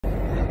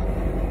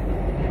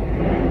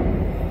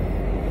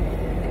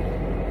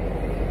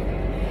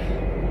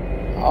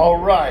All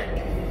right,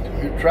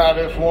 we'll try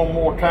this one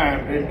more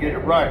time. Didn't get it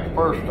right the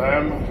first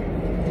time.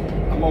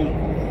 I'm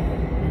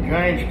on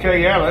James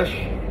K. Ellis,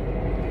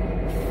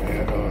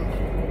 and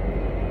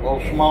a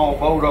little small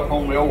boat up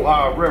on the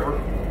Ohio River,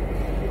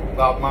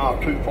 about mile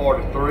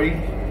 243,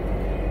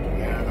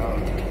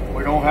 and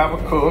we don't have a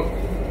cook,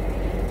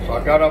 so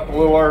I got up a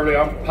little early.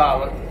 I'm a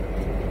pilot,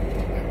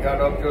 and got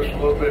up just a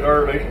little bit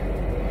early.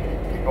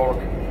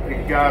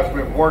 These guys have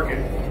been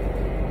working.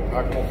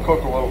 I'm gonna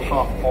cook a little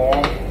something for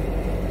them.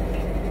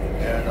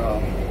 And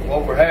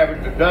what we're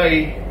having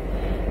today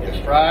is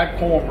fried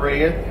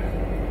cornbread,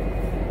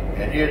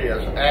 and it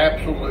is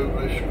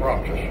absolutely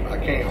scrumptious. I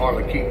can't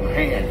hardly keep my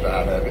hands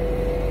out of it,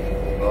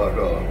 but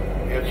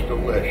it's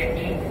delicious.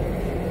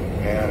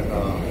 And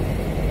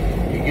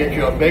you get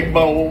you a big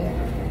bowl,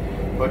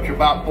 put you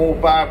about 4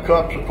 or 5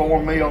 cups of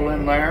cornmeal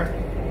in there,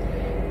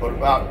 put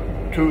about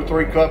 2 or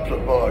 3 cups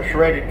of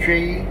shredded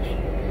cheese,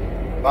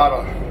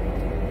 about a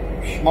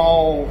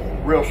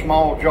real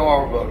small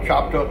jar of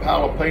chopped up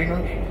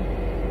jalapenos,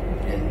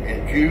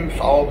 and juice,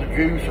 all the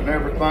juice and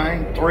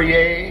everything, 3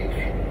 eggs,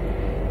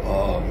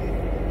 a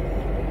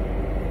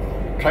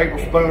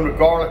tablespoon of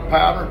garlic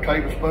powder, a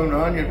tablespoon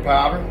of onion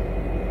powder,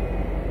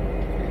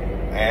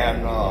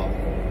 and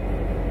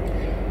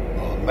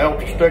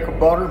melt a stick of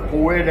butter,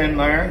 pour it in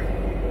there,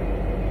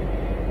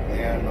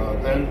 and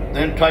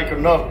then take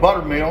enough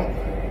buttermilk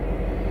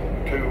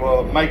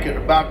to make it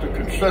about the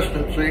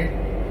consistency,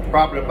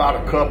 probably about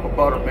a cup of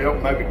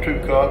buttermilk, maybe 2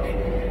 cups.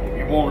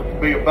 You want it to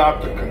be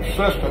about the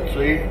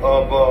consistency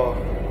of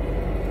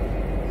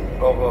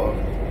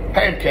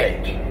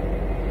pancakes.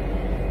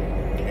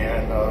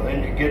 And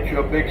then you get you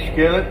a big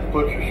skillet,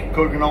 put your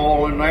cooking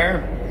oil in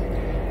there,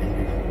 and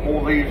you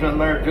pour these in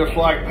there just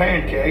like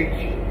pancakes.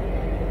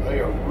 They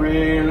are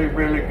really,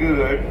 really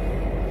good.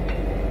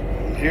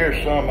 And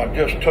here's some I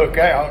just took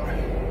out,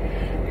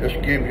 just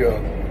to give you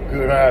a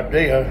good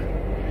idea.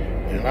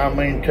 And I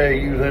mean tell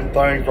you, them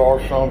things are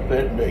some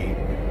fit to eat.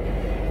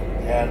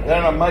 And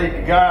then I made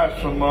the guys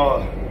some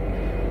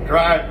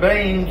dried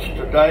beans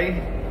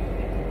today.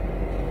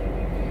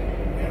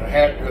 And I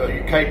had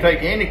you can't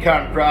take any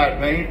kind of dried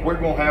beans. We're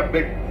gonna have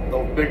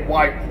those big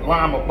white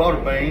lima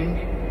butter beans.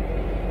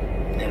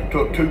 And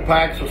took 2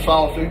 packs of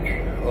sausage,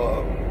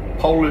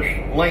 Polish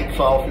link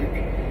sausage,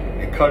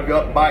 and cut it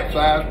up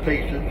bite-sized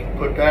pieces.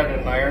 Put that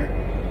in there.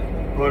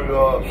 Put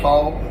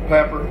salt and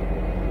pepper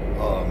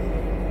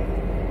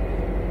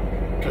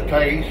to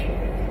taste.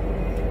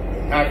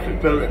 Actually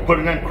put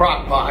it in a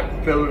crock pot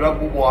and fill it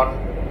up with water.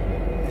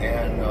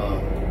 And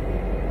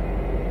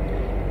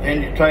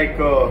then you take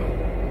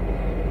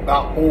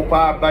about 4 or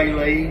 5 bay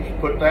leaves,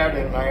 put that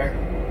in there.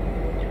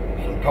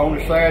 Some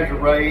Tony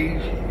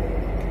Sazerays,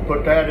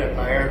 put that in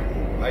there.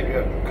 Maybe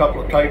a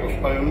couple of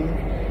tablespoons.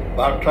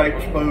 About a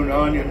tablespoon of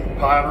onion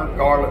powder,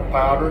 garlic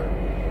powder.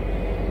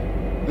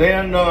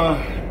 Then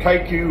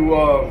take you,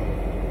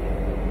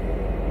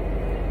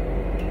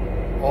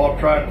 I'm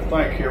trying to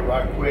think here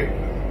right quick.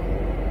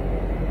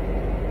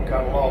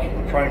 Kind of lost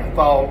my train of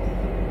thought,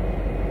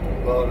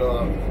 but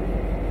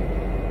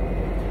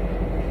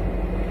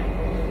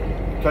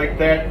take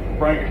that,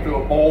 bring it to a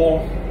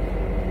boil,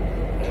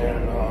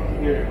 and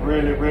get it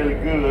really, really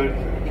good.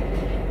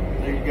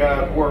 These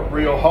guys work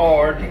real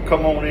hard.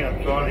 Come on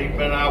in, son. He's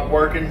been out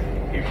working.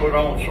 He put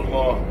on some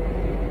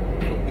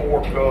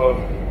pork.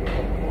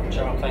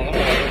 I'm not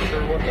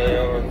sure what they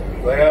are.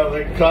 Well,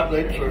 they're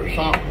cutlets or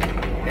something.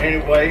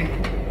 Anyway,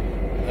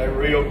 they're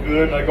real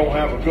good. They're gonna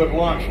have a good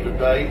lunch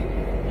today.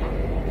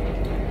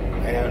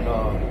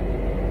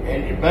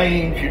 And your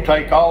beans you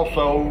take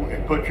also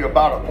and put you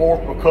about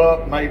 1/4 of a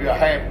cup, maybe a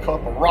 1/2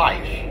 cup of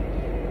rice,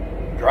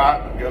 dry,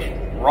 just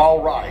raw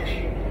rice,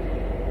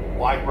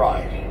 white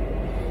rice.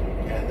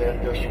 And then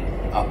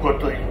I put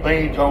these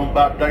beans on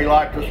about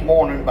daylight this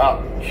morning,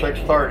 about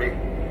 6:30,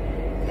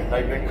 and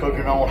they've been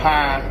cooking on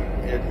high.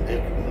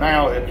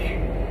 Now it's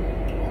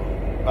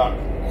about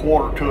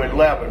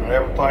 10:45, and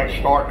everything's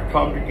starting to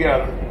come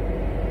together.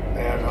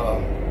 And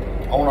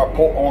on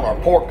our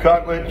pork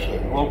cutlets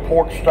and little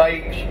pork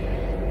steaks,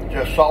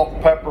 just salt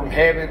and pepper them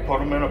heavy, put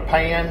them in a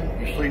pan.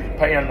 You see the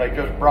pan they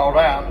just brought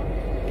out.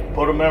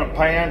 Put them in a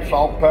pan,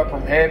 salt and pepper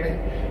them heavy,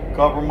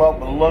 cover them up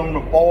with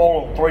aluminum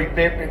foil on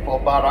 350 for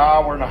about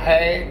 1.5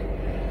 hours.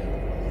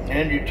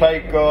 Then you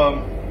take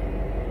the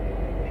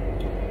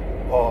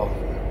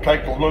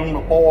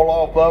aluminum foil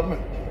off of them,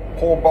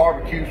 pour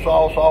barbecue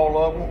sauce all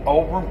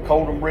over them,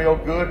 coat them real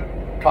good,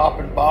 top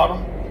and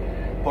bottom,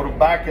 put them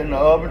back in the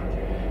oven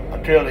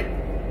until it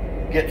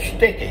gets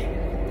sticky.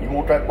 You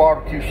want that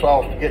barbecue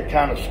sauce to get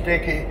kind of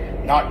sticky,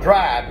 not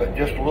dry, but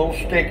just a little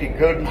sticky,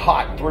 good and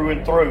hot through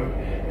and through.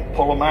 And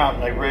pull them out,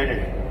 and they're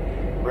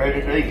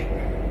ready to eat.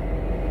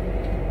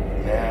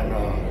 And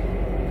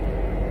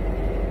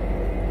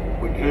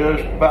we're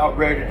just about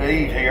ready to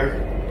eat here,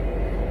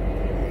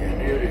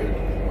 and it is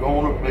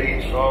going to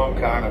be some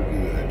kind of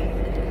good.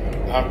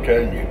 I'm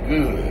telling you,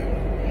 good.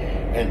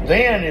 And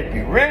then if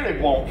you really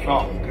want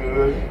something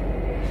good,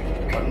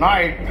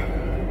 tonight,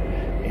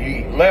 you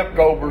eat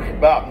leftovers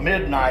about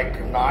midnight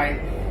tonight,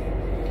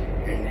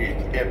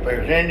 And if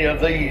there's any of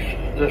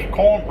this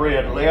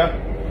cornbread left,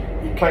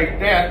 you take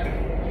that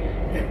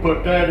and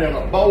put that in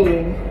a bowl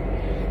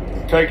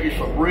and take you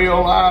some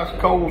real ice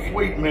cold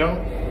sweet milk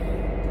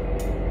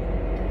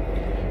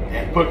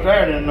and put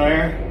that in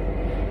there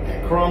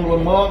and crumble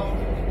them up.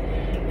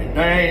 And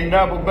there ain't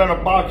never been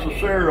a box of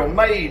cereal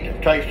made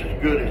that tastes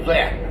as good as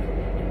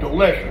that.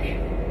 Delicious.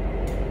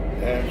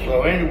 And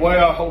so anyway,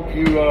 I hope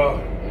you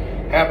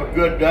have a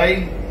good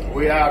day.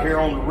 We out here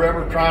on the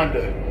river trying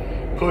to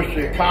push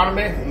the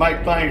economy and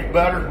make things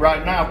better.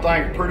 Right now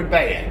things are pretty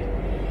bad,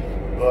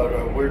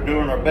 but we're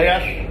doing our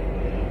best.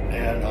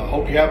 And I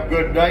hope you have a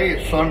good day.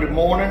 It's Sunday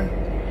morning.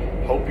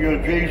 Hope you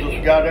and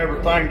Jesus got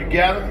everything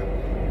together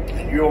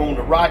and you're on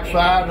the right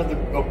side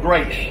of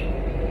grace.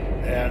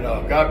 And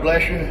God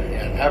bless you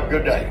and have a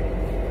good day.